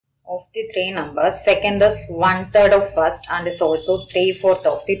of the three numbers, second is 1/3 of first and is also 3/4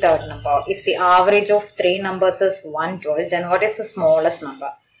 of the third number. If the average of three numbers is 112, then what is the smallest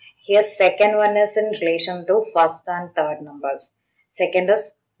number? Here second one is in relation to first and third numbers. Second is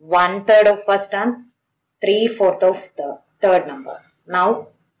 1/3 of first and 3/4 of the third number. Now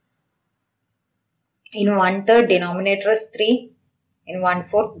in 1/3 denominator is 3. In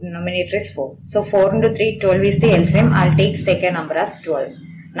 1/4 denominator is 4. So 4 into 3, 12 is the LCM. I'll take second number as 12.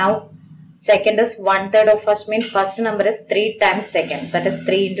 Now second is 1/3 of first, means first number is 3 times second. That is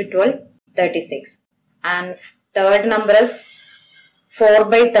 3 into 12, 36. And third number is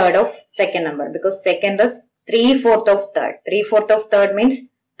 4/3 of second number, because second is 3/4 of third. 3/4 of third means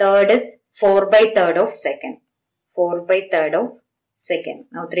third is 4/3 of second. 4/3 of second.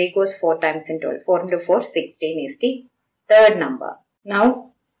 Now 3 goes 4 times in 12. 4 into 4, 16 is the third number. Now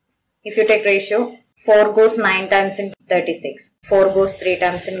if you take ratio, 4 goes 9 times in 36. 4 goes 3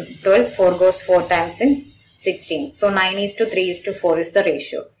 times in 12. 4 goes 4 times in 16. So 9:3:4 is the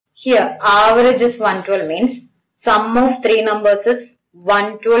ratio. Here average is 112, means sum of three numbers is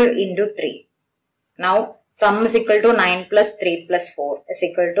 112 into 3. Now sum is equal to 9 plus 3 plus 4 is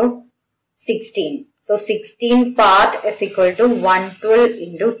equal to 16. So 16 part is equal to 112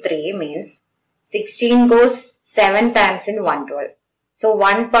 into 3, means 16 goes 7 times in 112. So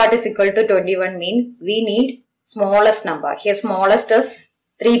 1 part is equal to 21, mean we need smallest number. Here smallest is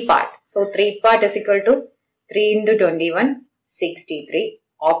 3 part. So 3 part is equal to 3 into 21, 63.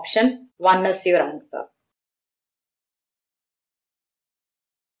 Option 1 is your answer.